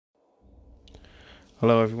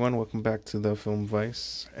Hello, everyone. Welcome back to the Film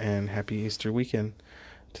Vice and happy Easter weekend.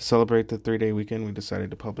 To celebrate the 3 day weekend, we decided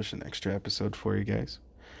to publish an extra episode for you guys.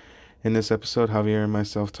 In this episode, Javier and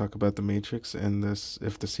myself talk about The Matrix and this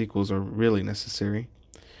if the sequels are really necessary.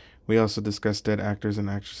 We also discuss dead actors and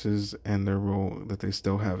actresses and their role that they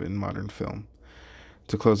still have in modern film.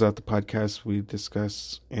 To close out the podcast, we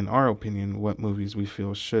discuss, in our opinion, what movies we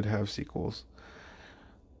feel should have sequels.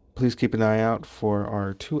 Please keep an eye out for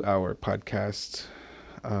our 2 hour podcast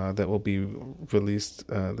that will be released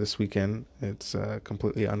this weekend. It's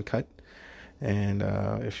completely uncut. And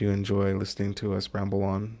if you enjoy listening to us ramble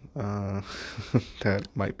on, that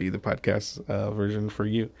might be the podcast version for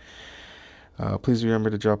you. Please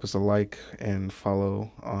remember to drop us a like and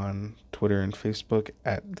follow on Twitter and Facebook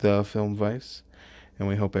at The Film Vice. And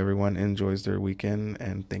we hope everyone enjoys their weekend.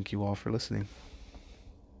 And thank you all for listening.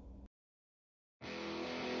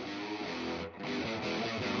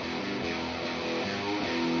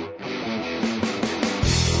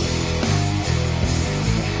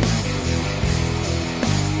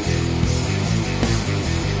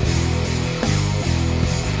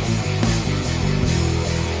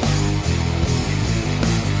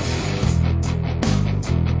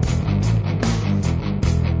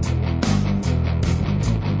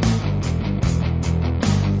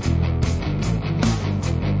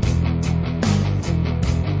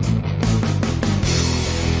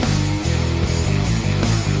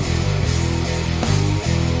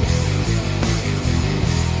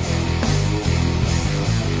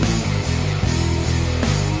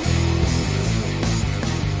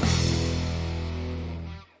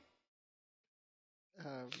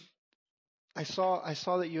 Um, I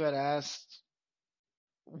saw that you had asked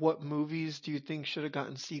what movies do you think should have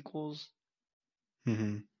gotten sequels,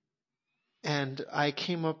 Mm-hmm. and I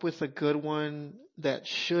came up with a good one that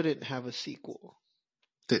shouldn't have a sequel.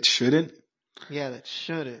 That shouldn't? Yeah, that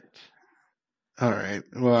shouldn't. All right.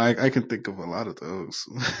 Well, I can think of a lot of those.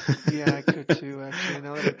 Yeah, I could too, actually.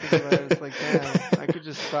 Now that I think about it, it's like, damn, I could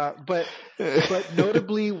just stop. But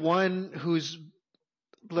notably one who's,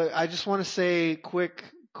 look, I just want to say quick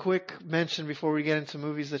mention before we get into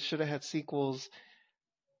movies that should have had sequels.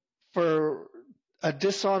 For a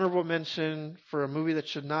dishonorable mention for a movie that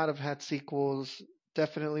should not have had sequels,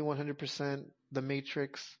 definitely 100% The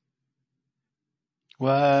Matrix.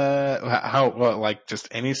 What? How? What? Like just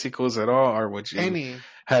any sequels at all, or would you Any,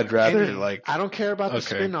 had rather any. like? I don't care about the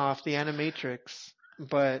Okay. spin-off, the Animatrix,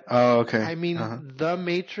 but Oh, okay. I mean, Uh-huh. The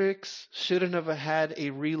Matrix shouldn't have had a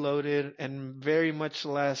Reloaded and very much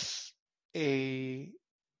less a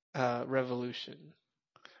Revolution.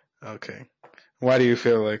 Okay. Why do you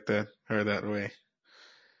feel like that or that way?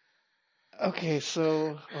 Okay,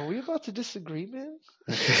 so are we about to disagree, man?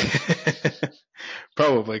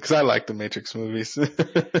 Probably because I like the Matrix movies.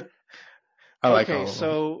 I like Okay, all of them.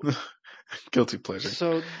 so Guilty pleasure.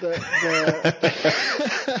 so the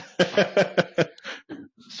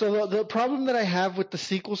So the problem that I have with the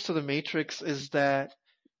sequels to The Matrix is that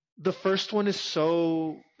the first one is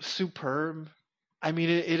so superb. I mean,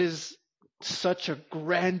 it is such a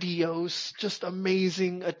grandiose, just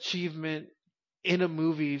amazing achievement in a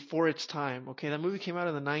movie for its time. Okay, that movie came out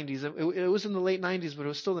in the 90s. It was in the late 90s, but it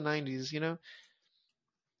was still the 90s, you know?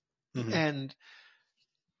 Mhm. And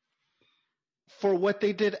for what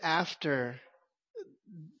they did after,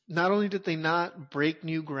 not only did they not break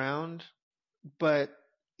new ground, but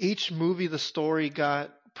each movie the story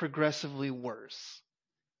got progressively worse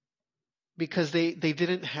because they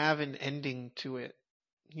didn't have an ending to it.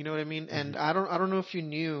 You know what I mean? And Mhm. I don't know if you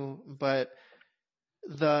knew, but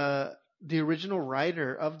the original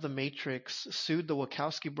writer of The Matrix sued the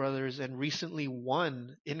Wachowski brothers and recently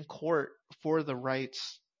won in court for the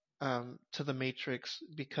rights to The Matrix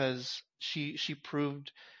because she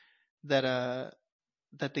proved that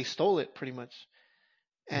that they stole it pretty much.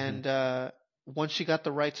 Mhm. And once she got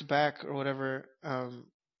the rights back or whatever,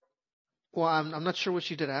 well, I'm not sure what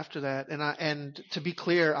she did after that. And to be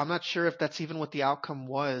clear, I'm not sure if that's even what the outcome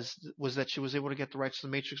was that she was able to get the rights to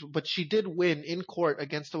the Matrix, but she did win in court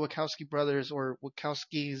against the Wachowski brothers or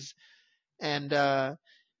Wachowskis, and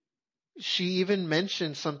she even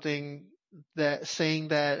mentioned something that saying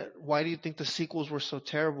that why do you think the sequels were so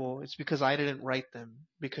terrible? It's because I didn't write them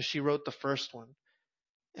because she wrote the first one.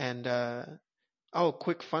 And oh,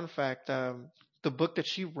 quick fun fact: the book that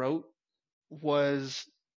she wrote was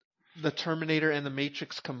the Terminator and the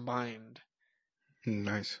Matrix combined.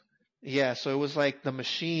 Nice. Yeah, so it was like the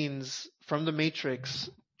machines from the Matrix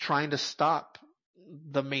trying to stop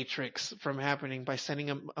the Matrix from happening by sending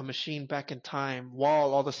a machine back in time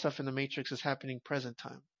while all the stuff in the Matrix is happening present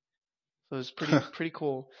time. So it's pretty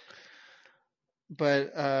cool.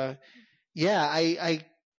 But Yeah,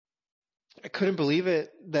 I couldn't believe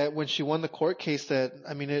it that when she won the court case that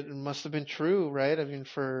I mean it must have been true, right? I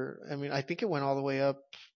mean I think it went all the way up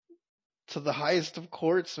to the highest of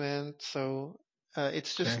courts, man. So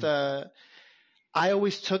it's just Dang. I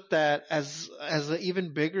always took that as an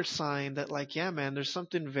even bigger sign that like yeah, man, there's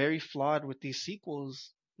something very flawed with these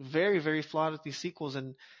sequels. Very flawed with these sequels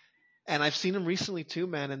and I've seen them recently too,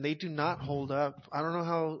 man, and they do not hold up. I don't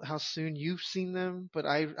know how soon you've seen them, but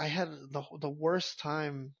I had the worst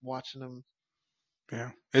time watching them.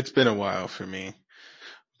 Yeah, it's been a while for me,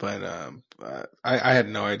 but I had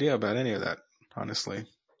no idea about any of that, honestly.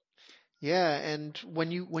 Yeah, and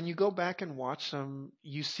when you go back and watch them,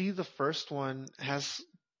 you see the first one has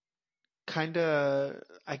kind of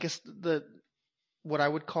I guess the what I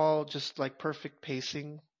would call just like perfect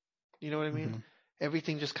pacing. You know what I mean? Hmm.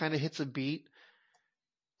 Everything just kind of hits a beat,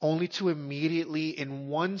 only to immediately in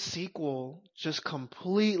one sequel just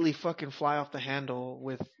completely fucking fly off the handle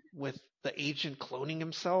with the agent cloning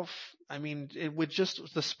himself. I mean, it would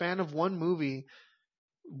just the span of one movie,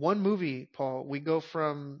 Paul, we go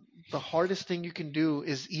from the hardest thing you can do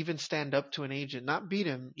is even stand up to an agent, not beat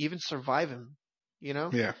him, even survive him, you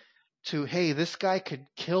know, Yeah, to hey, this guy could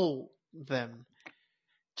kill them,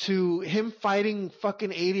 to him fighting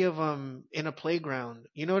fucking 80 of them in a playground.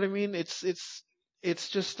 You know what I mean? It's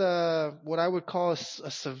just what I would call a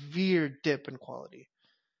severe dip in quality.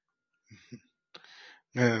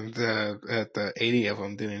 and at the 80 of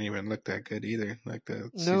them didn't even look that good either. Like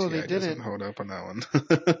the No, they CGI doesn't didn't. hold up on that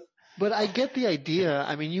one. But I get the idea.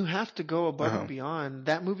 I mean, you have to go above and Uh-huh. beyond.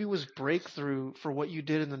 That movie was breakthrough for what you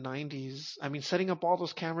did in the 90s. I mean, setting up all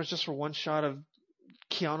those cameras just for one shot of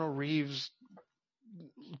Keanu Reeves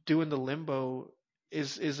doing the limbo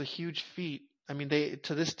is a huge feat. I mean, they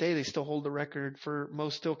to this day they still hold the record for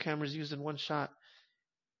most still cameras used in one shot.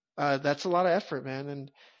 That's a lot of effort, man,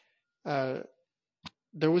 and uh,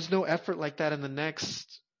 there was no effort like that in the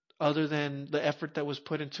next, other than the effort that was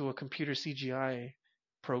put into a computer CGI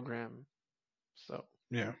program. So,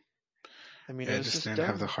 Yeah, I mean, it yeah, it was just just didn't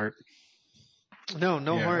have the dumb. heart. No,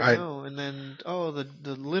 no Yeah, heart, I no. And then, oh,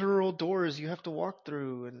 the literal doors you have to walk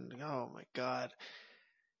through, and oh my God.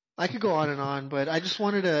 I could go on and on, but I just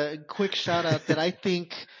wanted a quick shout out that I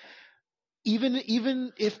think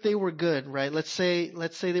even if they were good, right? Let's say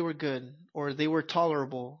they were good or they were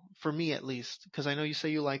tolerable for me at least, because I know you say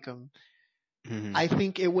you like them. Mhm. I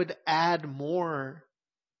think it would add more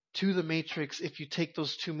to the Matrix if you take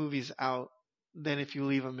those two movies out than if you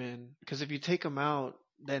leave them in. Because if you take them out,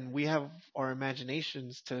 then we have our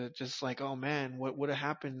imaginations to just like, oh man, what would have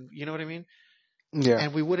happened? You know what I mean? Yeah.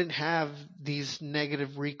 And we wouldn't have these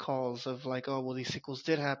negative recalls of like, oh well, these sequels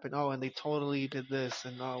did happen. Oh, and they totally did this,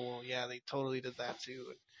 and oh well, yeah, they totally did that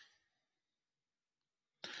too.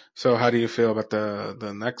 So how do you feel about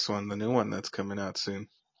the next one, the new one that's coming out soon?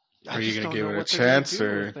 I Are you just gonna don't give know it a what they're gonna chance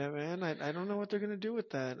do with or that, man. I don't know what they're gonna do with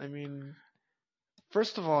that. I mean,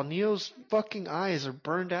 first of all, Neo's fucking eyes are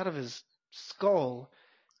burned out of his skull.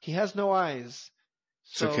 He has no eyes.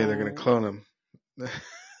 it's okay, they're gonna So, clone him?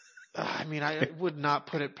 I mean, I would not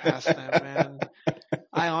put it past them, man.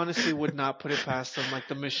 I honestly would not put it past them. Like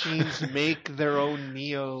the machines make their own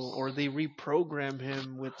Neo, or they reprogram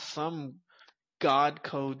him with some god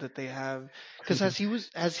code that they have. Because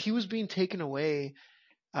as he was being taken away,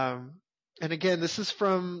 um, and again, this is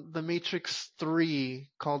from the Matrix 3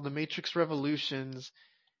 called The Matrix Revolutions.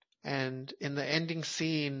 And in the ending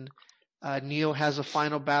scene, Neo has a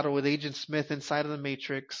final battle with Agent Smith inside of the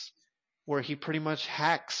Matrix, where he pretty much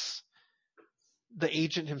hacks the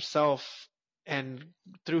agent himself and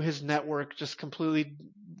through his network just completely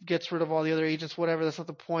gets rid of all the other agents. Whatever, that's not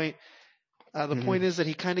the point. The Hmm. point is that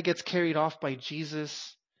he kind of gets carried off by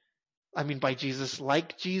Jesus. I mean, by Jesus,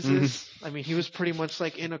 like Hmm. Jesus. I mean, he was pretty much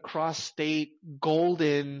like in a cross state,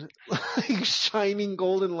 golden, like shining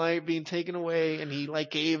golden light being taken away, and he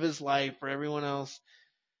like gave his life for everyone else.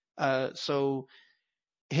 So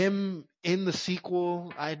him in the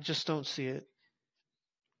sequel, I just don't see it.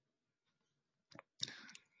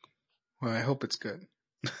 Well, I hope it's good.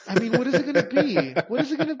 I mean, what is it gonna be? What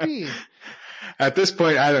is it gonna be? At this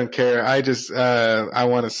point, I don't care. I just I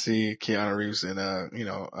want to see Keanu Reeves in a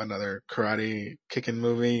another karate kicking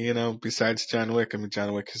movie. Besides John Wick. I mean,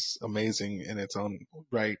 John Wick is amazing in its own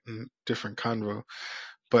right and different convo.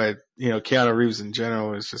 But Keanu Reeves in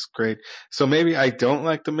general is just great. So maybe I don't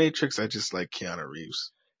like The Matrix. I just like Keanu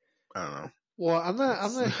Reeves. I don't know. Well, I'm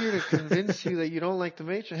It's not here to convince you that you don't like the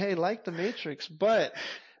Matrix. Hey, like the Matrix, but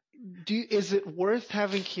is it worth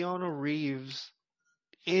having Keanu Reeves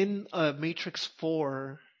in a Matrix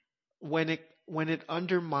 4 when it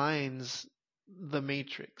undermines the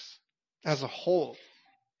Matrix as a whole?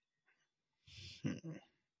 Hmm.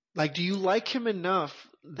 Like, do you like him enough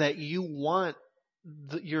that you want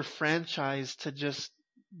your franchise to just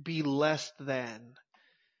be less than?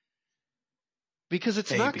 Because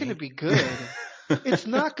it's not going to Maybe. be good. It's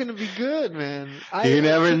not going to be good, man. You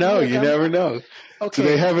never know. Look, You never know. Do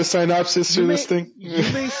they okay. have a synopsis You for this may, thing?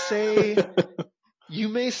 you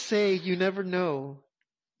may say, you never know.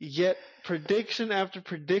 Yet prediction after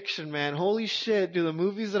prediction, man. Holy shit, do the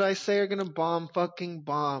movies that I say are gonna bomb fucking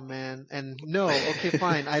bomb, man. And no, okay,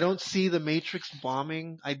 fine. I don't see the Matrix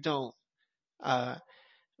bombing. I don't. Uh,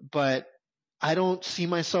 but I don't see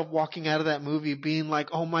myself walking out of that movie being like,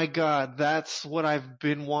 oh my god, that's what I've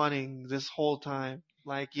been wanting this whole time.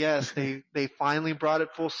 Like, yes, they finally brought it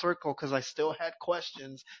full circle because I still had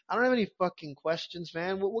questions. I don't have any fucking questions,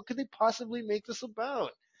 man. What could they possibly make this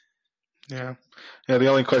about? Yeah. Yeah, the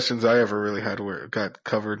only questions I ever really had were got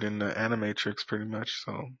covered in the Animatrix pretty much,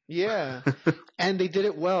 so. Yeah. And they did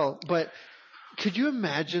it well. But could you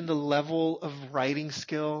imagine the level of writing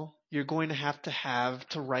skill you're going to have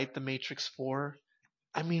to write The Matrix 4?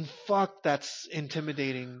 I mean, fuck, that's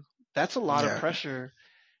intimidating. That's a lot of Yeah. pressure.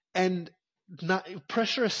 And not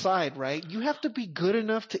pressure aside, right? You have to be good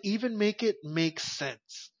enough to even make it make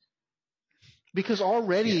sense. Because Yeah.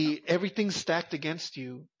 already everything's stacked against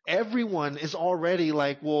you. Everyone is already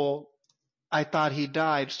like, well, I thought he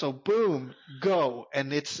died, so boom, go.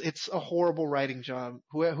 And it's a horrible writing job.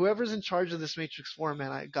 Whoever's in charge of this Matrix 4,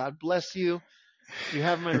 man, God bless you. You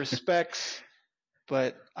have my respects,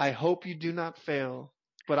 but I hope you do not fail.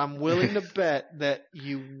 But I'm willing to bet that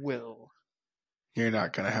you will. You're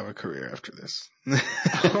not gonna have a career after this.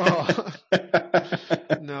 Oh,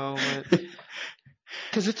 no, man.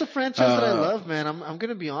 Because it's a franchise that I uh, love, man. I'm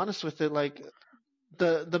gonna be honest with it. Like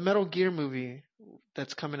the Metal Gear movie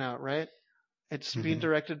that's coming out, right? It's being mhm.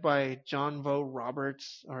 directed by John Vo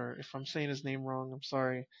Roberts, or if I'm saying his name wrong, I'm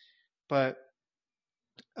sorry. But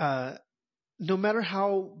uh, no matter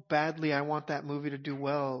how badly I want that movie to do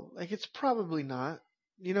well, like it's probably not.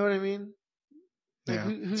 You know what I mean? Like Yeah,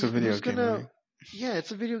 it's a video who's game gonna? movie. Yeah,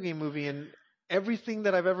 it's a video game movie, and everything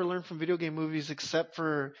that I've ever learned from video game movies, except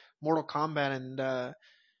for Mortal Kombat and a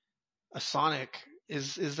Sonic,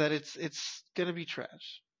 is that it's gonna be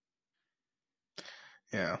trash.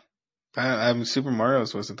 Yeah. I'm Super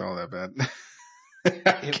Mario's wasn't all that bad.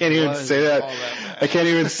 I It can't even say was that. all that I bad. can't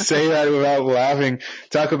even say that without laughing.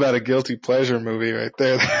 Talk about a guilty pleasure movie right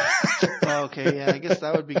there. Oh, okay, yeah, I guess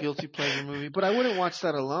that would be guilty pleasure movie, but I wouldn't watch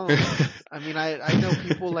that alone. I mean, I know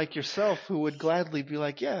people like yourself who would gladly be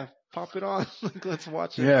like, yeah, pop it on, like let's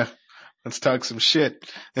watch it. Yeah, let's talk some shit.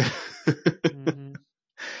 Hmm.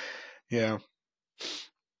 Yeah.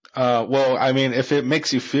 Well, I mean, if it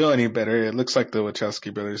makes you feel any better, it looks like the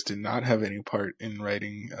Wachowski brothers did not have any part in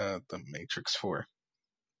writing the Matrix 4.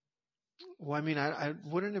 Well, I mean, I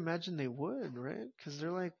wouldn't imagine they would, right? Because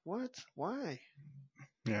they're like, what? Why?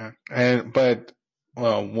 Yeah,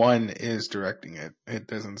 well, one is directing it. It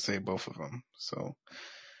doesn't say both of them, so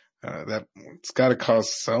that it's got to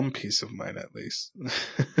cause some peace of mind at least.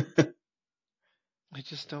 I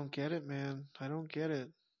just don't get it, man. I don't get it.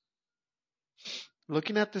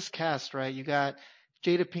 Looking at this cast, right? You got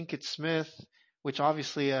Jada Pinkett Smith, which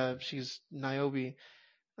obviously she's Niobe,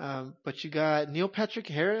 but you got Neil Patrick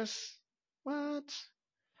Harris. What?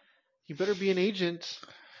 You better be an agent.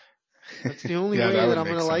 That's the only Yeah, way that that would I'm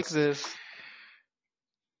make gonna like sense. this.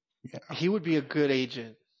 Yeah, He would be a good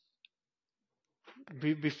agent.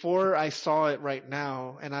 Before I saw it right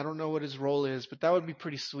now, and I don't know what his role is, but that would be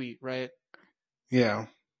pretty sweet, right? yeah,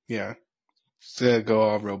 yeah. To go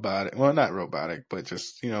all robotic. Well, not robotic, but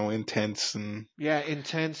just intense and Yeah,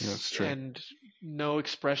 intense strict. and no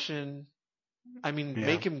expression. I mean, Yeah.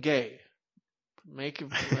 make him gay. Make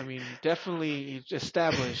him. I mean, definitely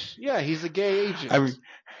establish. Yeah, he's a gay I agent, mean,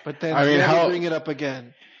 but I then mean, never how bring it up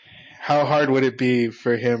again. how hard would it be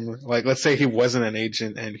for him? Like, let's say he wasn't an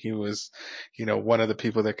agent and he was, one of the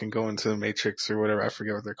people that can go into the Matrix or whatever. I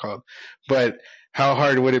forget what they're called. But how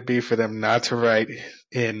hard would it be for them not to write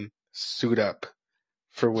in suit up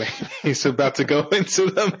for when he's about to go into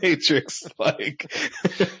the Matrix? Like,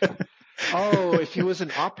 Oh, if he was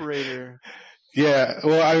an operator. yeah.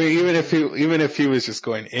 Well, I mean, Hmm. even if he was just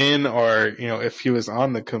going in, or if he was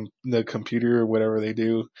on the computer or whatever they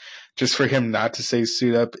do, just for him not to say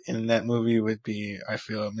suit up in that movie would be, I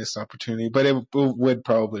feel, a missed opportunity. But it would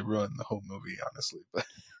probably ruin the whole movie, honestly. But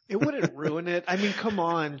It wouldn't ruin it. I mean, come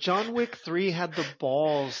on. John Wick 3 had the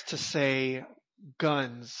balls to say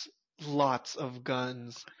guns, lots of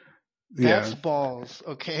guns. yeah, That's balls,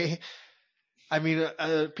 okay? I mean,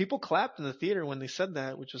 people clapped in the theater when they said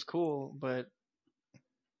that, which was cool, but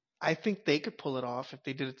I think they could pull it off if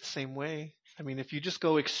they did it the same way. I mean, if you just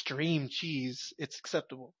go extreme cheese, it's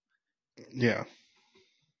acceptable. Yeah,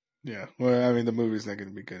 yeah. Well, I mean, the movie's not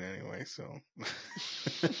gonna be good anyway, so.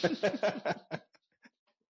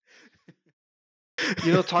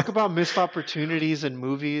 Talk about missed opportunities in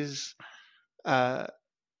movies. Uh,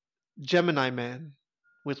 Gemini Man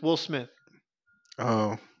with Will Smith.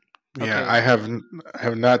 Oh, yeah. Okay. I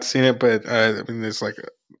have not seen it, but I mean, there's like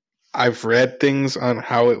I've read things on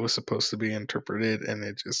how it was supposed to be interpreted, and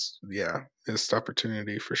it just yeah, missed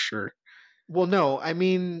opportunity for sure. Well, no, I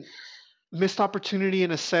mean missed opportunity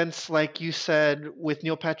in a sense, like you said, with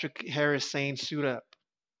Neil Patrick Harris saying "suit up,"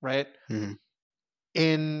 right? Mhm.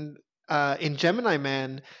 In Gemini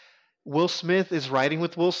Man, Will Smith is riding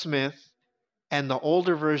with Will Smith, and the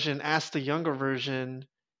older version asks the younger version,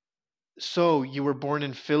 "So you were born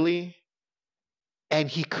in Philly?" And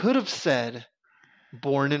he could have said,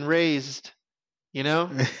 "Born and raised," you know,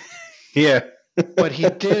 Yeah. but he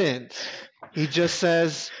didn't. He just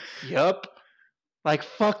says, "Yup." Like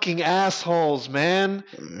fucking assholes, man.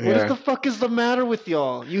 What Yeah. the fuck is the matter with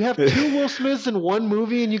y'all? You have two Will Smiths in one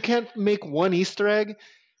movie and you can't make one Easter egg?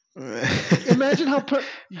 Imagine how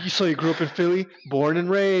so you grew up in Philly, born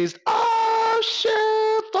and raised. Oh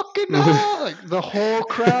shit, fucking no! Like the whole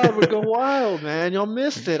crowd would go wild, man. Y'all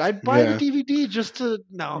missed it. I'd buy the Yeah. DVD just to.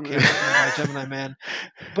 No, okay, I'm not gonna buy Gemini Man,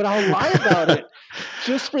 but I'll lie about it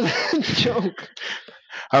just for that joke.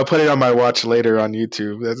 I'll put it on my watch later on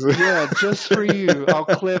YouTube. Yeah, just for you. I'll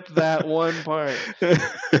clip that one part.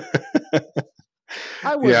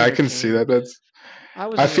 I was Yeah, I can see entertained. that. I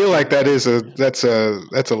was I feel like entertained. that's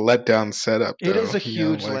a letdown setup It is though. a You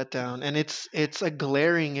know, huge like letdown, and it's a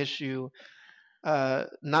glaring issue,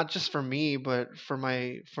 not just for me, but for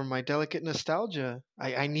my delicate nostalgia.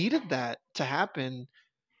 I needed that to happen.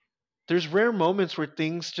 There's rare moments where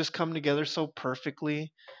things just come together so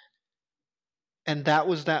perfectly, and that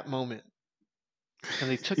was that moment, and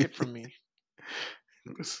they took it from me.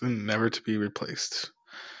 it's never to be replaced.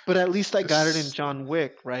 But at least I got it in Just John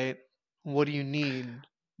Wick, right? What do you need?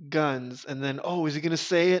 Guns. And then, oh, is he going to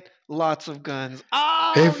say it? Lots of guns. he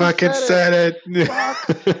Oh, he fucking said it. said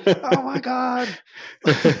Fuck. Oh my God.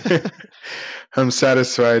 it. I'm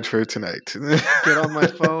satisfied for tonight. Get on my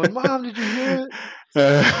phone. Mom, did you hear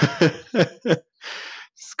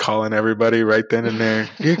Just calling everybody right then and there.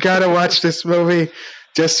 You gotta watch this movie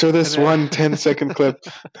just for it? this And one 10-second clip.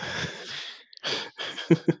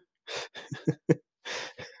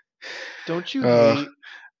 don't you uh, hate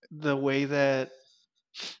the way that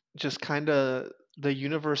just kind of the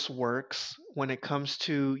universe works when it comes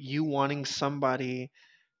to you wanting somebody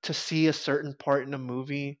to see a certain part in a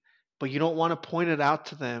movie, but you don't want to point it out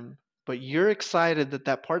to them. But you're excited that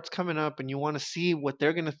that part's coming up and you want to see what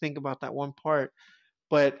they're going to think about that one part.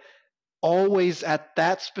 But always at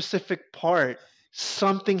that specific part,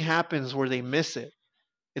 something happens where they miss it.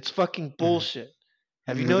 It's fucking bullshit.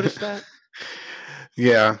 Have you noticed that?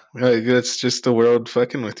 yeah, it's just the world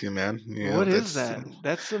fucking with you, man. You know, What is that's that?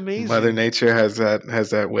 That's Mother amazing. Nature has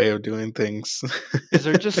that way of doing things. Is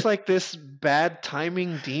there just like this bad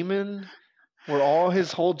timing demon where all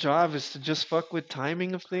his whole job is to just fuck with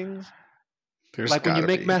timing of things? There's Like when you gotta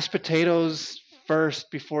make be. mashed potatoes first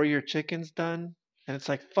before your chicken's done, and it's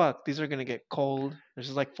like, fuck, these are gonna get cold. There's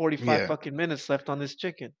just like 45 Yeah. fucking minutes left on this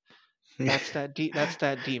chicken. That's that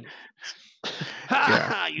demon. Ha Yeah.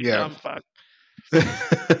 ha, you Yeah. dumb fuck.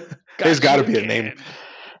 There's Got got you to be a name. again.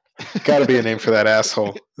 Got to be a name for that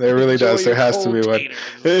asshole. There really Enjoy does. There your has to be cold one. taters.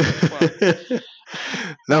 What the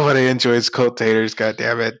fuck? Nobody enjoys cold taters. God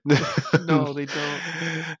damn it! No, they don't.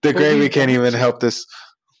 The But we gravy can't want even help to. this.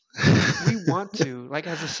 We want to. Like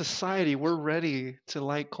as a society, we're ready to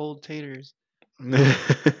like cold taters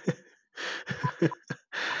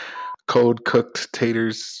Cold cooked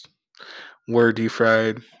taters were deep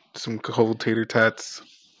fried. Some cold tater tots.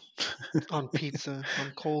 on pizza,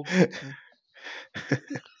 on cold pizza.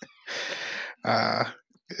 uh,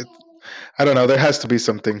 it, I don't know. There has to be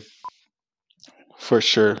something for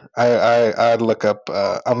sure. I'd look up.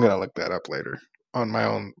 I'm gonna look that up later on my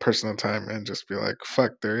own personal time and just be like,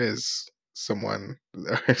 fuck, there is someone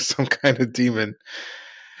or some kind of demon.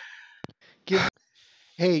 Give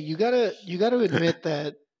Hey, you gotta admit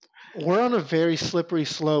that we're on a very slippery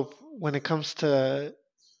slope when it comes to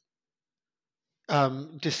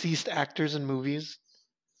deceased actors in movies,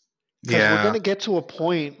 because we're Yeah, gonna get to a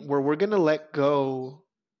point where we're gonna let go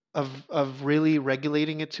of really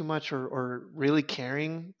regulating it too much or really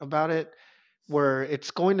caring about it, where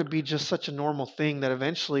it's going to be just such a normal thing that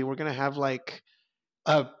eventually we're gonna have like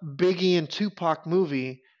a Biggie and Tupac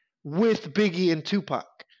movie with Biggie and Tupac.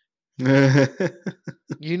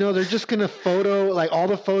 You know, they're just gonna photo like all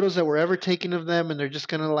the photos that were ever taken of them, and they're just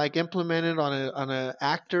gonna like implement it on a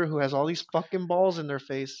actor who has all these fucking balls in their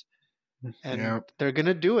face, and Yeah. they're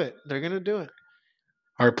gonna do it. They're gonna do it.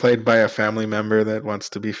 Or played by a family member that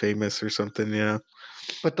wants to be famous or something, you know?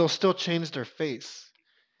 But they'll still change their face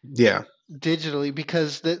Yeah. digitally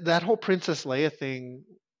because that whole Princess Leia thing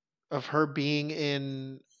of her being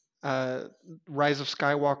in uh, Rise of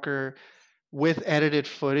Skywalker with edited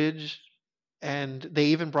footage, and they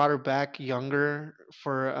even brought her back younger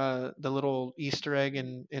for the little Easter egg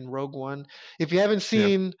in Rogue One. If you haven't Yeah.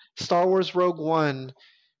 seen Star Wars Rogue One,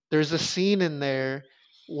 there's a scene in there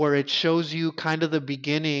where it shows you kind of the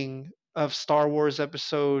beginning of Star Wars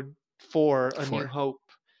Episode 4, A New 4. Hope.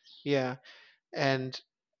 Yeah, and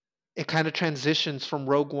it kind of transitions from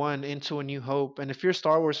Rogue One into A New Hope. And if you're a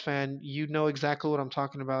Star Wars fan, you know exactly what I'm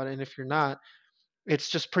talking about. And if you're not, it's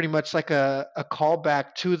just pretty much like a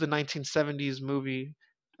callback to the 1970s movie.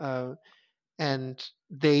 Uh, and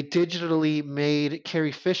they digitally made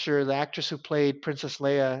Carrie Fisher, the actress who played Princess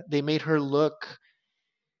Leia, they made her look.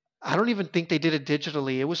 I don't even think they did it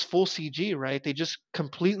digitally. It was full CG, right? They just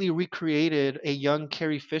completely recreated a young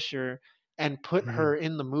Carrie Fisher and put Mhm. her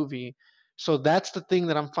in the movie. So that's the thing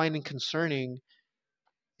that I'm finding concerning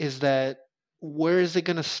is that where is it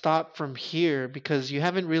going to stop from here? Because you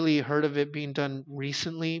haven't really heard of it being done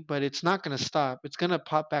recently, but it's not going to stop. It's going to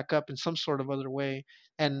pop back up in some sort of other way.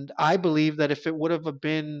 And I believe that if it would have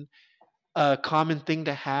been a common thing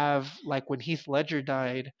to have, like when Heath Ledger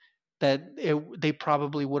died, that they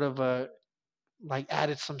probably would have like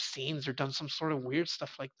added some scenes or done some sort of weird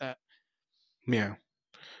stuff like that. Yeah.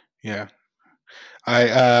 Yeah. I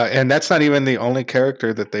and that's not even the only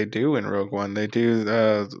character that they do in Rogue One. They do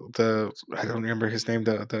the I don't remember his name,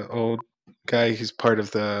 the old guy. He's part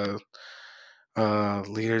of the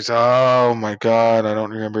leaders. Oh my god, I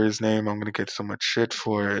don't remember his name. I'm gonna get so much shit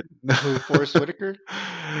for it. Who, Forrest Whitaker?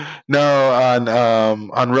 No,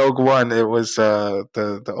 on Rogue One it was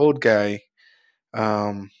the old guy.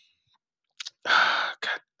 Um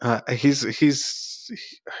God,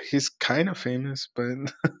 he's kind of famous, but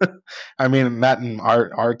I mean not in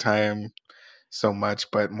our time so much,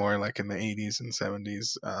 but more like in the 80s and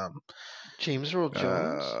 70s. James Earl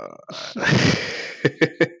Jones? Uh,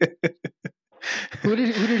 Who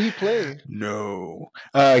did he play? no,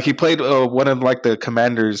 he played one of like the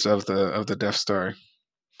commanders of the Death Star.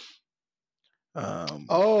 Um,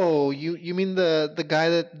 Oh, you mean the guy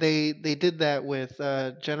that they did that with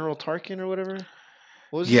General Tarkin or whatever?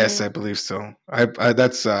 What was his yes, I name? believe so. I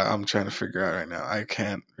that's I'm trying to figure out right now. I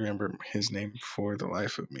can't remember his name for the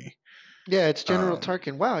life of me. Yeah, it's General Um,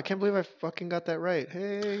 Tarkin. Wow, I can't believe I fucking got that right.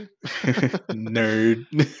 Hey. nerd.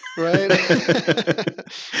 Right?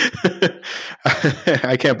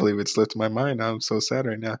 I can't believe it slipped my mind. I'm so sad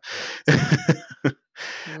right now.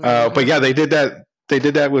 What But yeah, they happened? did that. They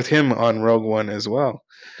did that with him on Rogue One as well.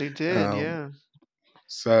 They did, Um, yeah.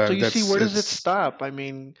 So so you see, that's where does it it's stop? I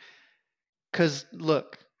mean, because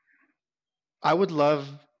look, I would love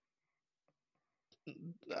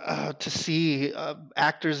to see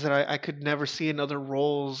actors that I could never see in other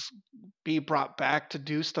roles be brought back to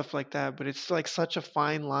do stuff like that. But it's like such a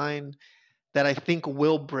fine line that I think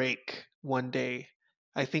will break one day.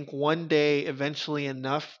 I think one day, eventually,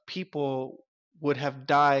 enough people would have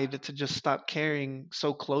died to just stop caring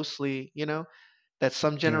so closely, that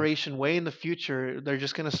some yeah, generation way in the future, they're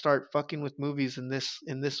just gonna start fucking with movies in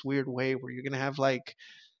this weird way where you're gonna have like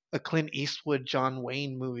a Clint Eastwood, John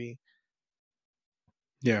Wayne movie.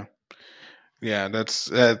 yeah, yeah.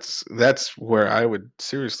 That's where I would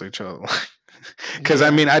seriously chill. Because I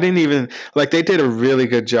Yeah, mean, I didn't even like they did a really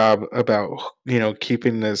good job about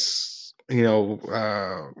keeping this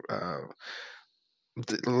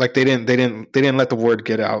like they didn't let the word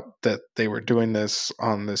get out that they were doing this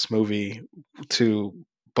on this movie to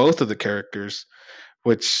both of the characters,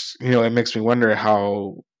 which it makes me wonder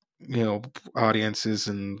how audiences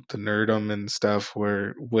and the nerdum and stuff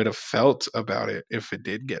would have felt about it if it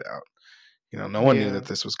did get out. No one knew yeah, that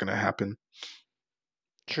this was going to happen.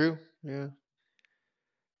 true. Yeah,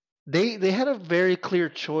 they had a very clear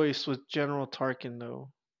choice with General Tarkin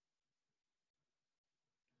though.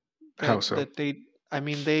 How That so? that they, I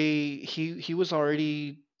mean, he was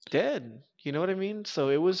already dead. You know what I mean? So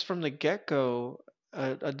it was from the get go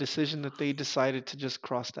a decision that they decided to just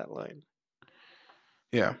cross that line.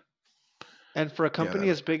 Yeah, And for a yeah, that company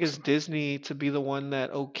as makes big as sense. Disney to be the one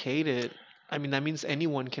that okayed it, I mean, that means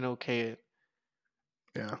anyone can okay it.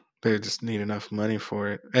 Yeah, they just need enough money for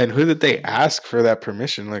it. And who did they Hmm. ask for that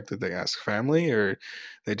permission? Like, did they ask family, or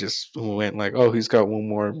they just went like, "Oh, he's got one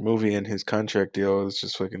more movie in his contract deal. Let's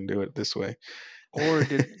just fucking do it this way." Or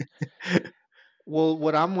did well,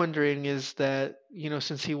 what I'm wondering is that,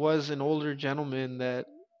 since he was an older gentleman, that,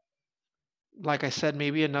 like I said,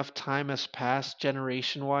 maybe enough time has passed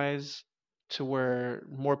generation wise to where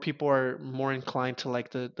more people are more inclined to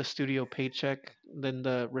like the studio paycheck than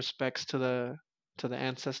the respects to the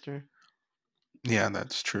ancestor. Yeah,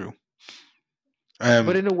 that's true.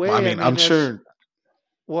 But in a I way, I mean, mean, I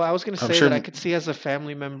was going to I'm say that I sure. could see as a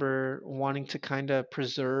family member wanting to kind of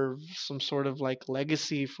preserve some sort of like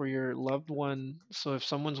legacy for your loved one. So if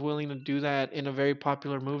someone's willing to do that in a very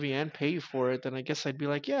popular movie and pay you for it, then I guess I'd be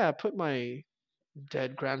like, yeah, put my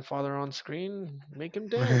dead grandfather on screen, make him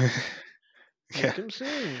dance, Yeah. make him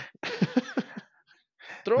sing,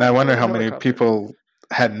 throw And I him out wonder of the how many helicopter. people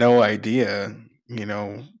had no idea, you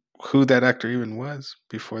know, who that actor even was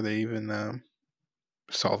before they even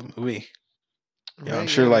saw the movie. I'm Right?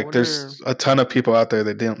 sure Yeah. I like wonder. there's a ton of people out there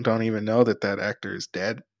that don't even know that that actor is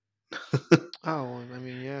dead, Oh, I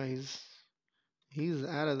mean, yeah, he's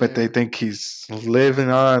out of but they there. think he's living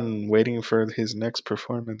on, waiting for his next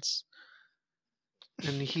performance.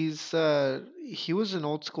 And he was an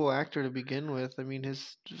old school actor to begin with. I mean,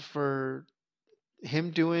 his for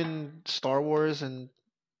him doing Star Wars in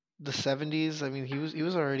the 70s, I mean, he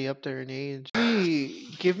was already up there in age.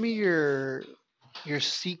 Give me your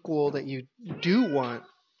sequel that you do want.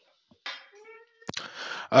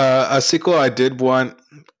 A sequel I did want.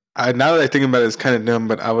 Now that I think about it, it's kind of dumb,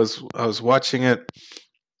 but I was watching it,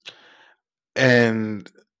 and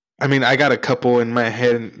I mean, I got a couple in my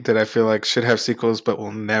head that I feel like should have sequels, but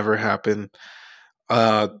will never happen.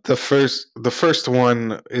 The first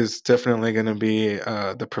one is definitely going to be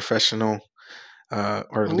the professional,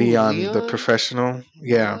 or Ooh, Leon the Leon? professional.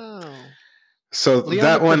 Yeah. Wow. So Leon the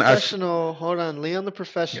that one, Professional, hold on. Leon the yeah,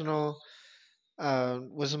 Professional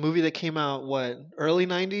was a movie that came out what, early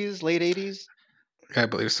 90s, late 80s? I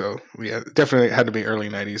believe so. Yeah, definitely had to be early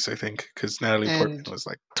 '90s, I think, because Natalie Portman And was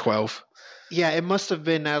like 12. yeah, it must have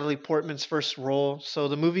been Natalie Portman's first role. So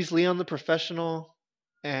the movie's Leon the Professional,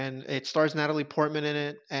 and it stars Natalie Portman in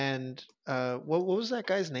it. And what was that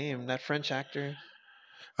guy's name? That French actor?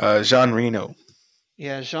 Jean Reno.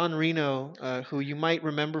 Yeah, Jean Reno, who you might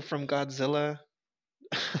remember from Godzilla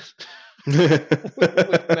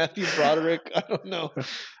with Matthew Broderick. I don't know, Of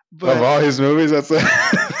but all his movies, that's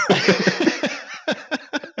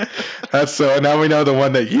that's so. Now we know the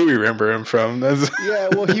one that you remember him from. That's yeah,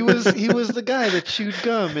 well, he was the guy that chewed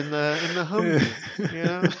gum in the Humvee. You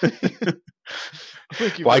know.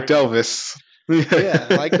 Thank you like very much. Elvis. Yeah,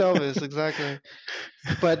 like Elvis, exactly.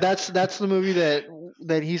 But that's the movie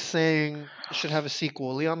that he's saying should have a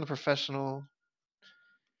sequel. Leon the Professional.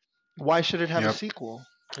 Why should it have a Yep. sequel?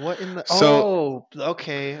 What in the? So Oh,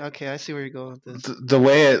 okay, okay. I see where you're going with this. the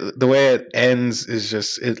way it ends is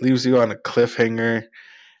just it leaves you on a cliffhanger,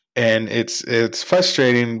 and it's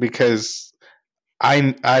frustrating because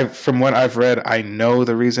I from what I've read, I know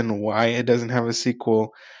the reason why it doesn't have a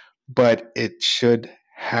sequel, but it should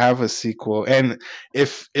have a sequel. And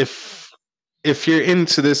if you're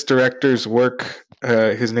into this director's work,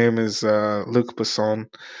 his name is Luc Besson,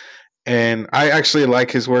 and I actually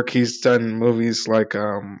like his work. He's done movies like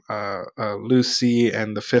Lucy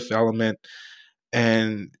and The Fifth Element,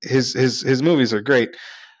 and his movies are great.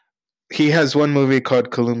 He has one movie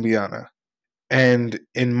called Columbiana, and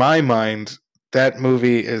in my mind, that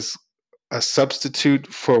movie is a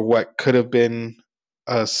substitute for what could have been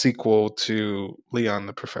a sequel to Leon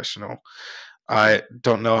the Professional. I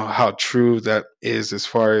don't know how true that is as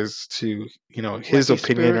far as to his Like a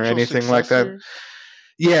opinion or spiritual anything like that. successor.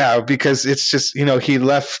 Yeah, because it's just he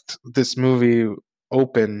left this movie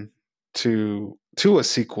open to a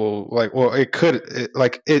sequel. Like, well,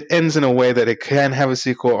 like it ends in a way that it can have a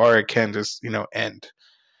sequel or it can just end.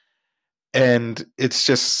 And it's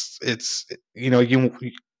just it's you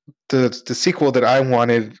the sequel that I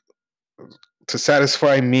wanted to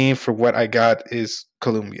satisfy me for what I got is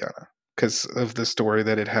Columbiana because of the story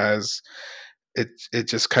that it has. It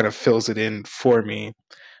just kind of fills it in for me.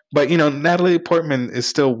 But Natalie Portman is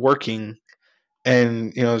still working,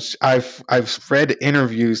 and I've read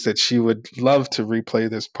interviews that she would love to replay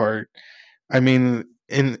this part. I mean,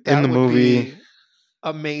 in That the would movie, be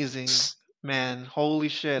amazing, man. Holy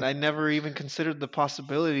shit. I never even considered the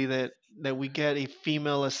possibility that we get a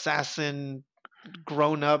female assassin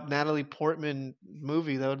grown up Natalie Portman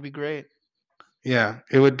movie. That would be great. yeah,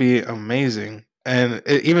 it would be amazing. And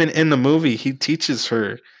even in the movie, he teaches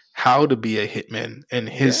her how to be a hitman in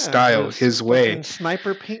his Yeah, style, just his way. fucking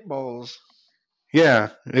sniper paintballs. Yeah,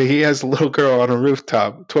 he has a little girl on a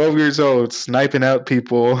rooftop, 12 years old, sniping out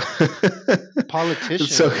people. So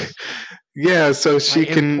Politicians. Yeah, so Like she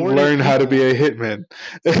can important learn how to be people. a hitman.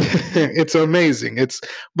 It's amazing.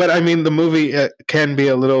 But I mean, the movie can be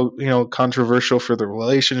a little, controversial for the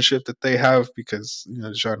relationship that they have because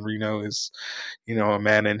Jean Reno is, a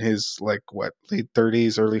man in his like what late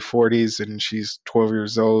 30s, early 40s, and she's 12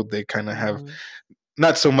 years old. They kind of have Hmm.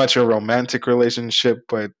 not so much a romantic relationship,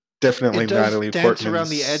 but definitely It does Natalie dance around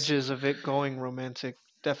the Portman's. edges of it going romantic,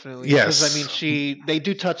 definitely. Because I mean, Yes, they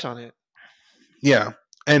do touch on it. yeah,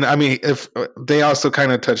 and I mean, if they also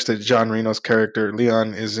kind of touched that John Reno's character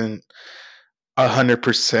Leon isn't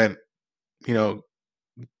 100%, you know,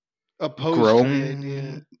 Opposed to the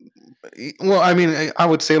idea. grown. Well, I mean, I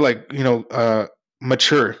would say like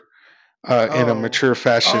mature, in a Oh, mature oh,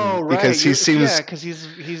 fashion right. because he Yeah, seems, because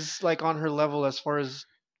he's like on her level as far as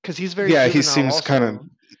because he's very yeah, he juvenile seems kind of, also.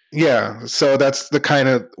 yeah. So that's the kind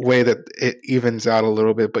of way that it evens out a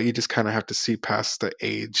little bit, but you just kind of have to see past the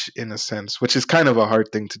age in a sense, which is kind of a hard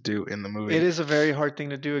thing to do in the It movie. is a very hard thing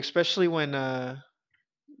to do, especially when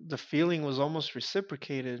the feeling was almost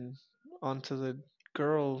reciprocated onto the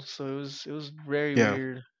girl. So it was very Yeah,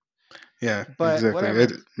 weird. yeah, But exactly. It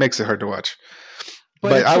whatever. makes it hard to watch. But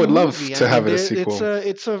But it's I a would love movie. I to mean, have it a there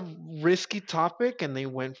it's sequel. a risky topic, and they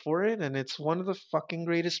went for it, and it's one of the fucking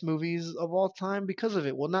greatest movies of all time because of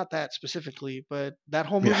it. Well, not that specifically, but that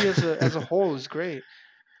whole Yeah, movie as a whole is great.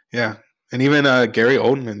 yeah, and even Gary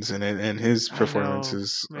Oldman's in it, and his I performance know,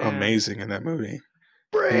 is man. amazing in that movie.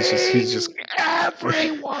 He's just Bring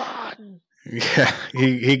everyone. yeah,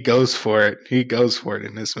 he goes for it. He goes for it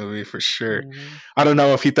in this movie for sure. Hmm. I don't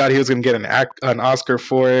know if he thought he was going to get an Oscar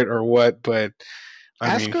for it or what, but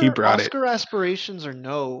I mean, he brought it. Oscar aspirations or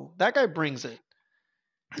no, that guy brings it.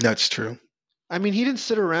 That's true. I mean, he didn't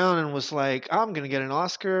sit around and was like, "I'm gonna get an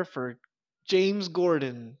Oscar for James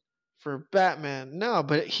Gordon for Batman." No,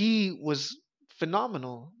 but he was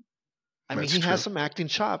phenomenal. I mean, That's he has true. some acting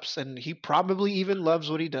chops, and he probably even loves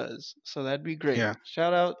what he does. So that'd be great. Yeah.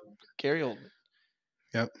 Shout out Gary Oldman.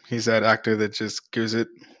 Yep. He's that actor that just gives it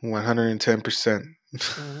 110%.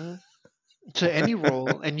 Hmm. To any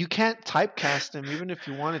role, and you can't typecast him even if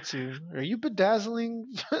you wanted to. Are you bedazzling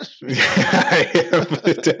Yeah, me? I am,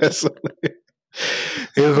 but that's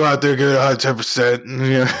you go out there, give it 110%.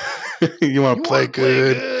 You want You to want play to play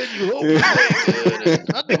good. good. You hope you play good, and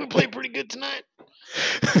I think we played pretty good tonight.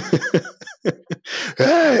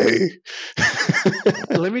 Hey.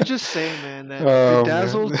 Let me just say, man, that Oh man.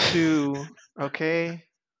 Bedazzled 2, okay,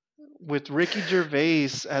 with Ricky Gervais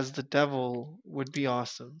as the devil would be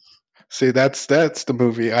awesome. See, that's the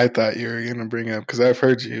movie I thought you were gonna bring up because I've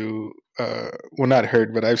heard you, well, not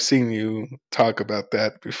heard, but I've seen you talk about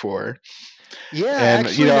that before. Yeah, And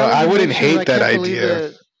actually, now that I you wouldn't mention it, I hate that can't believe idea.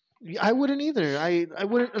 that. I wouldn't either. I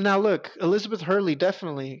wouldn't. Now, look, Elizabeth Hurley,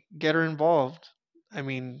 definitely get her involved. I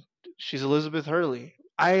mean, she's Elizabeth Hurley.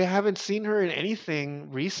 I haven't seen her in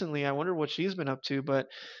anything recently. I wonder what she's been up to, but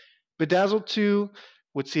Bedazzled 2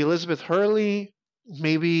 would see Elizabeth Hurley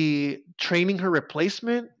maybe training her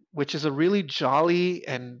replacement, which is a really jolly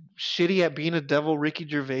and shitty at being a devil Ricky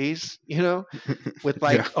Gervais, with Yeah.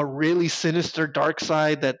 like a really sinister dark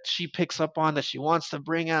side that she picks up on that she wants to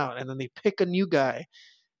bring out, and then they pick a new guy.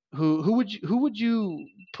 Who would you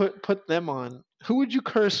put them on? Who would you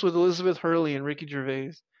curse with Elizabeth Hurley and Ricky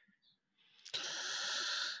Gervais?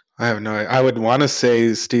 I have no. I would want to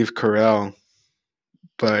say Steve Carell,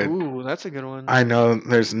 but Ooh, that's a good one. I know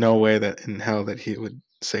there's no way that in hell that he would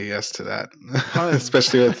say yes to that. Pun.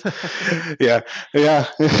 Especially with, yeah, yeah,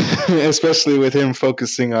 especially with him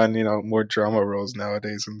focusing on more drama roles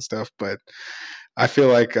nowadays and stuff. But I feel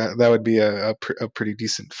like that would be a pretty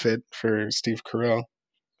decent fit for Steve Carell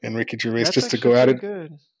and Ricky Gervais That's just to actually go at pretty it.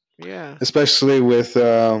 good. Yeah. Especially with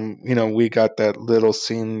we got that little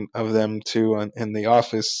scene of them two in the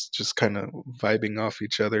office, just kind of vibing off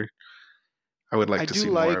each other. I would like I to do see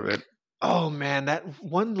more of it. like, oh man, that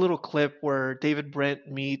one little clip where David Brent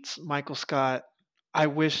meets Michael Scott, I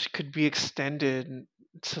wish could be extended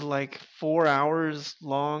to like 4 hours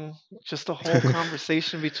long. Just a whole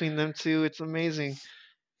conversation between them two. It's amazing.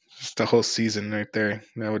 Just the whole season right there.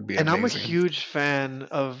 That would be And I'm a amazing. huge fan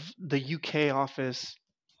of the UK Office.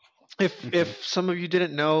 Hmm. If some of you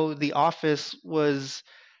didn't know, The Office was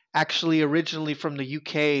actually originally from the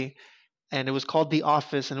UK, and it was called The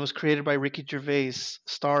Office, and it was created by Ricky Gervais,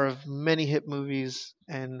 star of many hit movies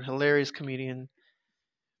and hilarious comedian.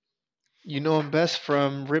 You know him best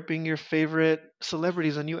from ripping your favorite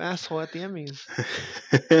celebrities a new asshole at the Emmys.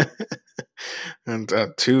 And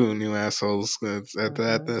two new assholes at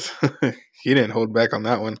that. Hmm. He didn't hold back on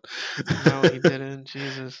that one. No, he didn't.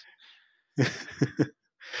 Jesus.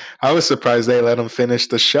 I was surprised they let him finish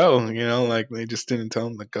the show. Like they just didn't tell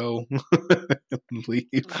him to go and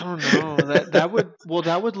I leave. don't know.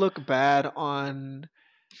 That would look bad on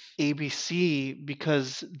ABC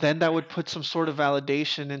because then that would put some sort of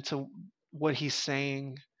validation into what he's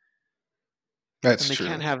saying, That's and they true.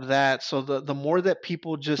 can't have that. So the more that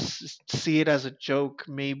people just see it as a joke,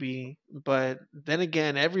 maybe, but then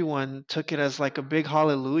again, everyone took it as like a big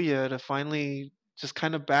hallelujah to finally just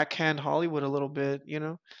kind of backhand Hollywood a little bit,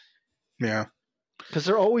 Yeah. because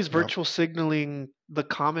they're always Yep. virtual signaling the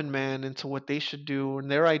common man into what they should do and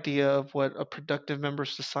their idea of what a productive member of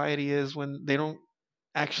society is when they don't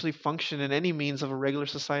actually function in any means of a regular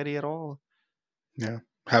society at all. Yeah.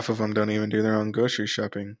 Half of them don't even do their own grocery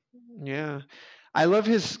shopping. Yeah. I love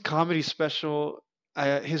his comedy special,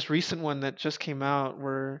 his recent one that just came out,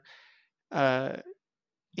 where uh,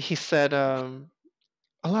 he said,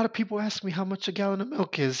 a lot of people ask me how much a gallon of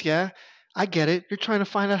milk is. Yeah, I get it. You're trying to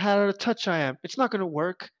find out how out of touch I am. It's not going to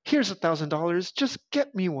work. Here's $1,000. Just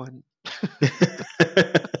get me one.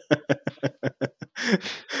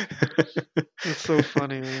 That's so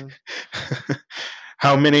funny, man.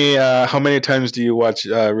 how many times do you watch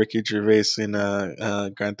Ricky Gervais in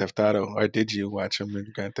Grand Theft Auto, or did you watch him in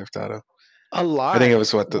Grand Theft Auto? A I think lot it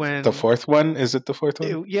was what the when fourth one. Is it the fourth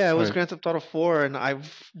one? yeah, it was Or Grand Theft Auto 4, and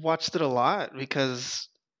I've watched it a lot because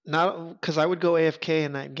not because I would go AFK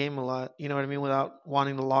in that game a lot. You know what I mean, without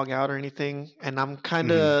wanting to log out or anything. And I'm kind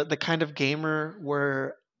hmm of the kind of gamer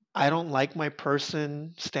where I don't like my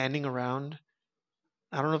person standing around.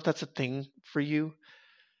 I don't know if that's a thing for you.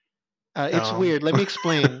 It's no. weird. Let me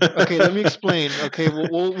explain. Okay, let me explain. Okay,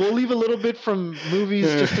 we'll leave a little bit from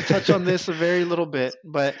movies just to touch on this a very little bit.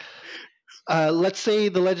 But let's say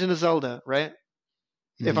The Legend of Zelda, right?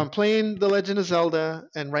 If Mhm. I'm playing The Legend of Zelda,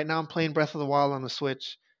 and right now I'm playing Breath of the Wild on the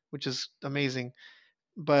Switch, which is amazing.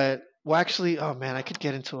 But well, actually, oh man, I could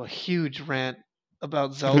get into a huge rant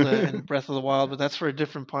about Zelda and Breath of the Wild, but that's for a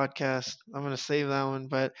different podcast. I'm gonna save that one.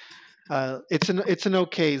 But it's an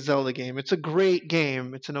okay Zelda game. It's a great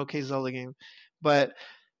game. It's an okay Zelda game. But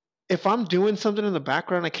if I'm doing something in the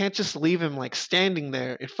background, I can't just leave him like standing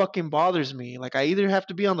there. It fucking bothers me. Like I either have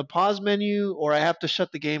to be on the pause menu or I have to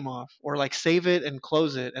shut the game off or like save it and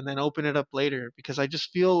close it and then open it up later because I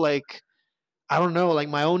just feel like I don't know, like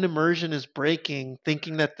my own immersion is breaking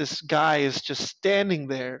thinking that this guy is just standing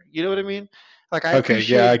there. You know what I mean? Like Okay,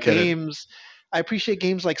 yeah, I get it. I appreciate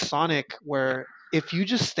games like Sonic where if you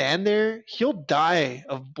just stand there, he'll die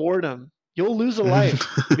of boredom. You'll lose a life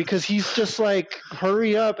because he's just like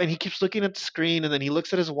hurry up and he keeps looking at the screen and then he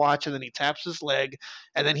looks at his watch and then he taps his leg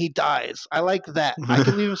and then he dies. I like that. I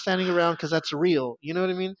can leave him standing around cuz that's real. You know what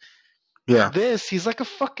I mean? Yeah, This, he's like a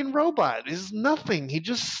fucking robot. He's nothing. He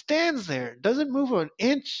just stands there, doesn't move an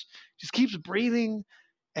inch, just keeps breathing,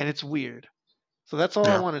 and it's weird. So that's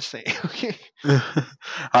all I yeah. want to say. Okay.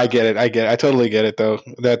 I get it. I get it. I totally get it though.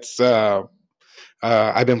 That's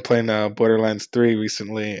I've been playing Borderlands 3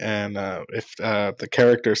 recently, and if the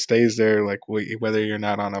character stays there, like whether you're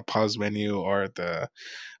not on a pause menu or the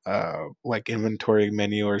like inventory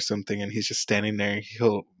menu or something, and he's just standing there,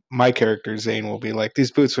 my character Zane will be like,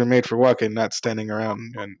 "These boots were made for walking, not standing around,"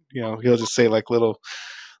 and he'll just say like little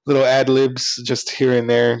ad libs just here and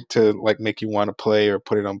there to like make you want to play or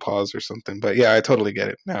put it on pause or something. But yeah, I totally get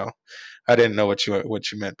it now. I didn't know what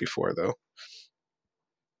you meant before though.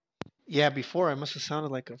 Yeah, before I must have sounded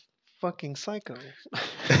like a fucking psycho.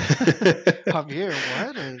 I Javier,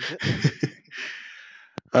 what?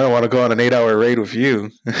 don't want to go on an 8-hour raid with you.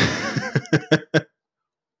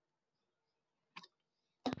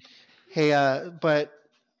 Hey, but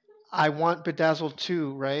I want Bedazzled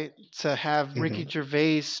 2, right? To have hmm Ricky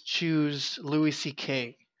Gervais choose Louis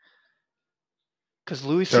C.K. Because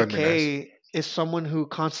Louis That would be nice. C.K. is someone who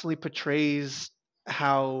constantly portrays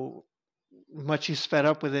how much he's fed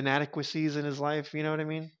up with inadequacies in his life. You know what I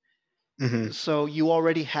mean? hmm So you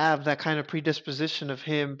already have that kind of predisposition of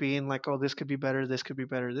him being like, "Oh, this could be better. This could be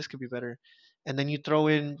better. This could be better," and then you throw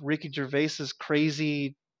in Ricky Gervais's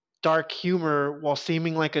crazy, dark humor while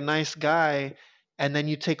seeming like a nice guy, and then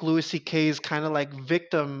you take Louis C.K.'s kind of like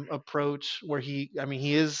victim approach, where I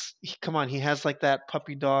mean, come on, he has like that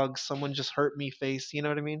puppy dog, someone just hurt me face. You know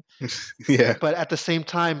what I mean? Yeah. But at the same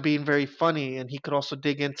time being very funny, and he could also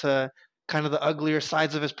dig into kind of the uglier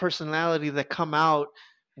sides of his personality that come out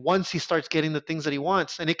once he starts getting the things that he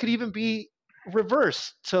wants. And it could even be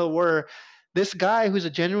reverse to where this guy who's a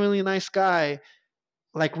genuinely nice guy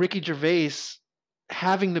like Ricky Gervais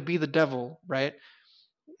having to be the devil, right?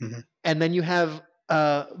 hmm And then you have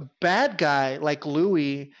a bad guy like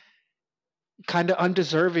Louis kind of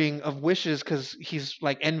undeserving of wishes because he's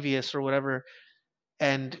like envious or whatever,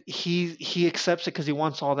 and he accepts it because he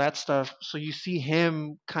wants all that stuff. So you see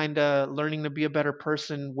him kind of learning to be a better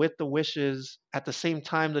person with the wishes. At the same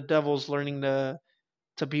time, the devil's learning to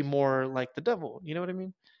be more like the devil. You know what I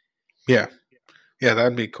mean? Yeah, yeah,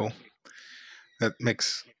 that'd be cool. That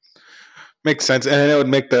makes sense, and it would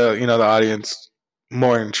make the the audience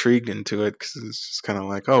more intrigued into it because it's just kind of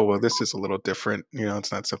like, oh well, this is a little different.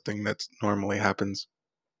 It's not something that normally happens.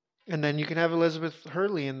 And then you can have Elizabeth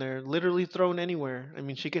Hurley in there, literally thrown anywhere. I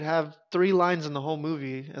mean, she could have 3 lines in the whole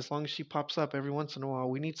movie as long as she pops up every once in a while.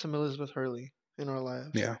 We need some Elizabeth Hurley in our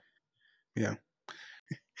lives. Yeah, yeah.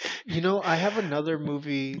 I have another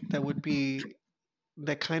movie that would be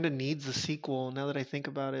that kind of needs a sequel now that I think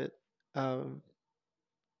about it. Um,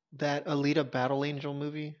 that Alita Battle Angel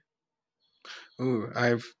movie. Ooh,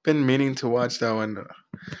 I've been meaning to watch that one.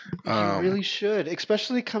 You Um, really should,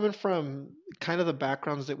 especially coming from kind of the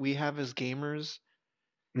backgrounds that we have as gamers.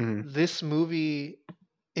 mhm. This movie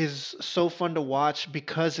is so fun to watch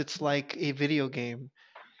because it's like a video game.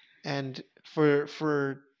 And for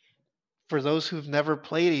those who've never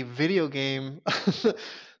played a video game,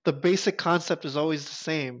 the basic concept is always the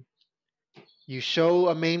same. You show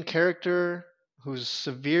a main character who's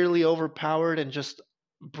severely overpowered and just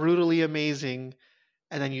brutally amazing,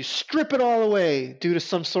 and then you strip it all away due to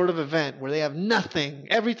some sort of event where they have nothing.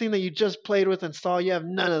 Everything that you just played with and saw, you have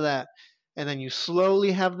none of that. And then you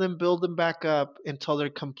slowly have them build them back up until they're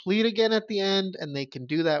complete again at the end and they can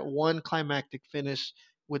do that one climactic finish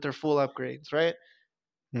with their full upgrades, right?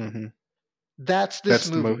 Mhm. That's this That's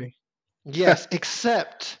the movie. movie. Yes,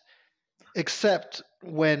 except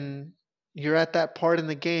when you're at that part in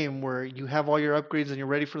the game where you have all your upgrades and you're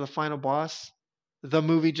ready for the final boss, the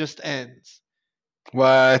movie just ends.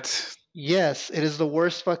 What? Yes, it is the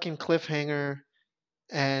worst fucking cliffhanger,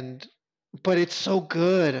 and but it's so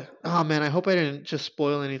good. Oh man, I hope I didn't just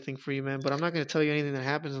spoil anything for you, man, but I'm not going to tell you anything that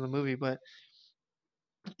happens in the movie, but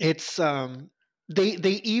it's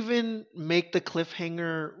they even make the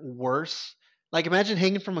cliffhanger worse. Like imagine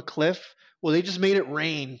hanging from a cliff. Well, they just made it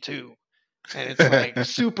rain too. And it's like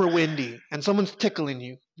super windy and someone's tickling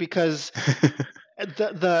you because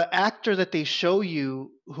the actor that they show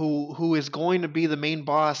you who is going to be the main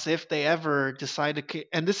boss if they ever decide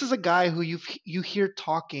and this is a guy who you hear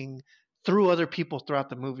talking through other people throughout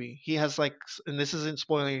the movie. He has like, and this isn't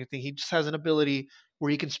spoiling anything, he just has an ability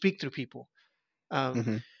where he can speak through people. um,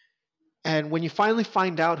 Mhm. and when you finally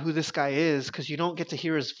find out who this guy is, because you don't get to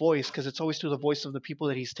hear his voice because it's always through the voice of the people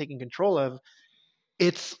that he's taking control of,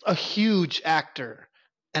 it's a huge actor,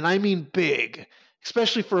 and I mean big,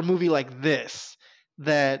 especially for a movie like this.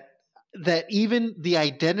 That that even the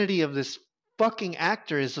identity of this fucking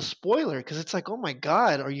actor is a spoiler because it's like, oh my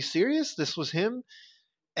god, are you serious? This was him,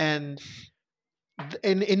 and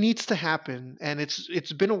and it needs to happen. And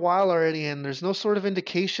it's been a while already, and there's no sort of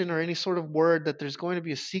indication or any sort of word that there's going to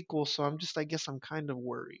be a sequel. So I guess I'm kind of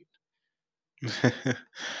worried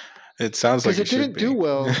It sounds like because you it should didn't do be.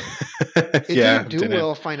 well. It Yeah, didn't do didn't.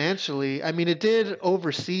 well financially. I mean, it did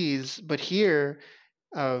overseas, but here,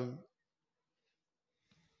 um,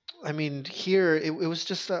 I mean, here it was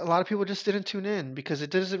just a lot of people just didn't tune in because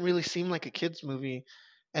it doesn't really seem like a kids movie,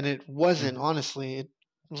 and it wasn't. Mhm. Honestly, it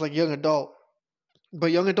was like young adult, but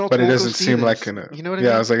young adults But it won't go doesn't see seem like this. an You know what I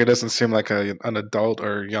yeah. I mean? was like, it doesn't seem like an adult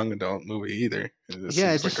or young adult movie either. It just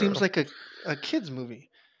Yeah, it seems just like seems like a kids movie.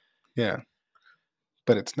 yeah,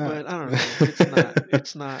 but it's not. But I don't know. It's not.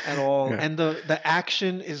 It's not at all. Yeah, And the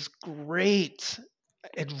action is great.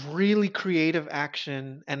 It's really creative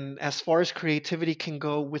action. And as far as creativity can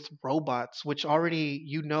go with robots, which already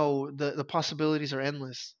the possibilities are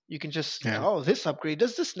endless. You can just, yeah. oh, this upgrade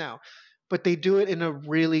does this now. But they do it in a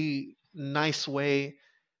really nice way,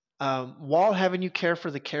 while having you care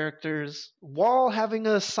for the characters, while having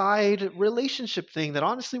a side relationship thing that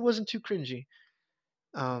honestly wasn't too cringy.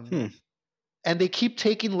 Um, Hmm. and they keep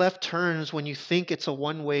taking left turns when you think it's a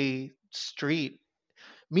one-way street.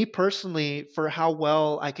 Me personally, for how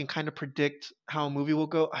well I can kind of predict how a movie will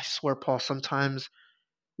go, I swear, Paul, sometimes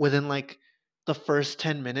within like the first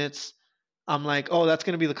 10 minutes, I'm like, oh, that's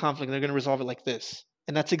going to be the conflict. They're going to resolve it like this.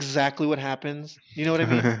 And that's exactly what happens. You know what I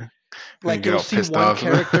mean? And you Like get you'll all see pissed one off.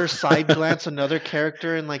 character side glance another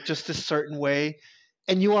character in like just this certain way.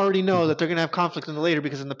 And you already know that they're going to have conflict in the later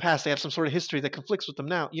because in the past they have some sort of history that conflicts with them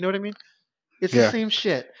now. You know what I mean? It's the Yeah, same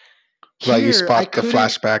shit. like you Here, I spot the couldn't.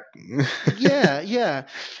 flashback. Yeah, yeah.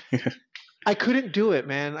 I couldn't do it,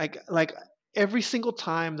 man. Like every single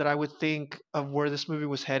time that I would think of where this movie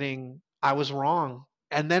was heading, I was wrong.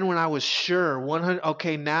 And then when I was sure, 100,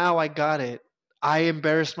 okay, now I got it. I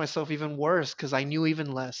embarrassed myself even worse because I knew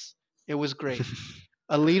even less. It was great.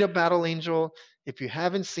 Alita Battle Angel. If you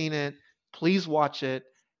haven't seen it, Please watch it.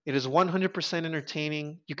 It is 100%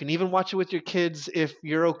 entertaining. You can even watch it with your kids if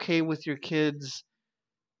you're okay with your kids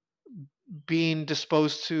being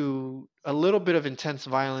disposed to a little bit of intense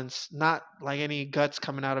violence, not like any guts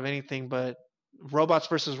coming out of anything, but robots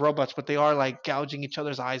versus robots, but they are like gouging each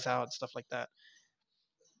other's eyes out and stuff like that.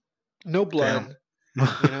 No Damn. blood,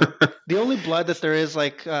 you know. The only blood that there is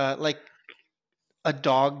like a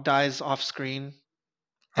dog dies off screen,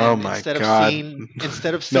 Oh and my god.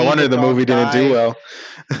 instead of No seeing the wonder the movie dog didn't do die, well.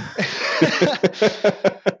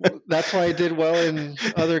 that's why it did well in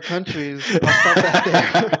other countries. I'll stop that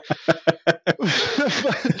there.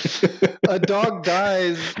 But a dog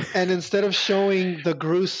dies, and instead of showing the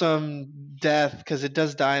gruesome death, because it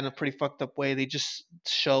does die in a pretty fucked up way, they just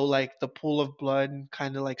show like the pool of blood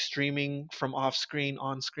kind of like streaming from off screen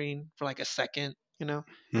on screen for like a second, you know?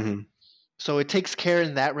 Mhm. So it takes care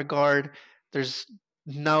in that regard. There's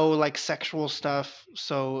no like sexual stuff.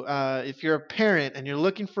 So if you're a parent and you're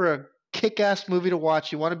looking for a kick-ass movie to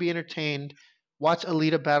watch, you want to be entertained, watch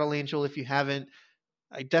Alita Battle Angel if you haven't.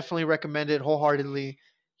 I definitely recommend it wholeheartedly.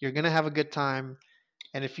 You're gonna have a good time,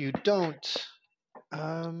 and if you don't,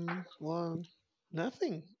 well,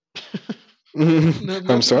 nothing. No, I'm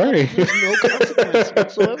nothing sorry. happens. There's no consequence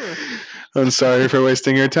whatsoever. I'm sorry for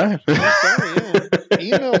wasting your time. I'm sorry.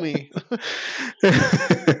 Yeah, email me.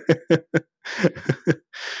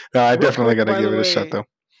 No, I Real definitely quick, got to by give the it a shot way, though.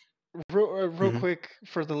 real Hmm. quick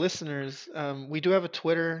for the listeners, we do have a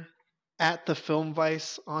Twitter at the Film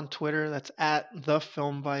Vice on Twitter. That's at the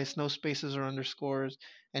Film Vice, no spaces or underscores.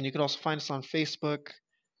 And you can also find us on Facebook.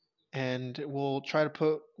 And we'll try to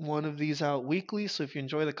put one of these out weekly. So if you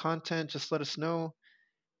enjoy the content, just let us know.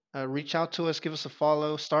 Reach out to us, give us a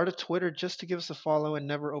follow. Start a Twitter just to give us a follow and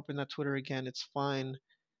never open that Twitter again. It's fine.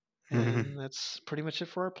 Hmm. And that's pretty much it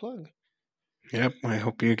for our plug. Yep. I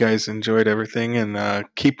hope you guys enjoyed everything and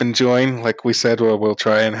keep enjoying. Like we said, we'll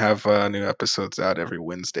try and have new episodes out every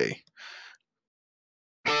Wednesday.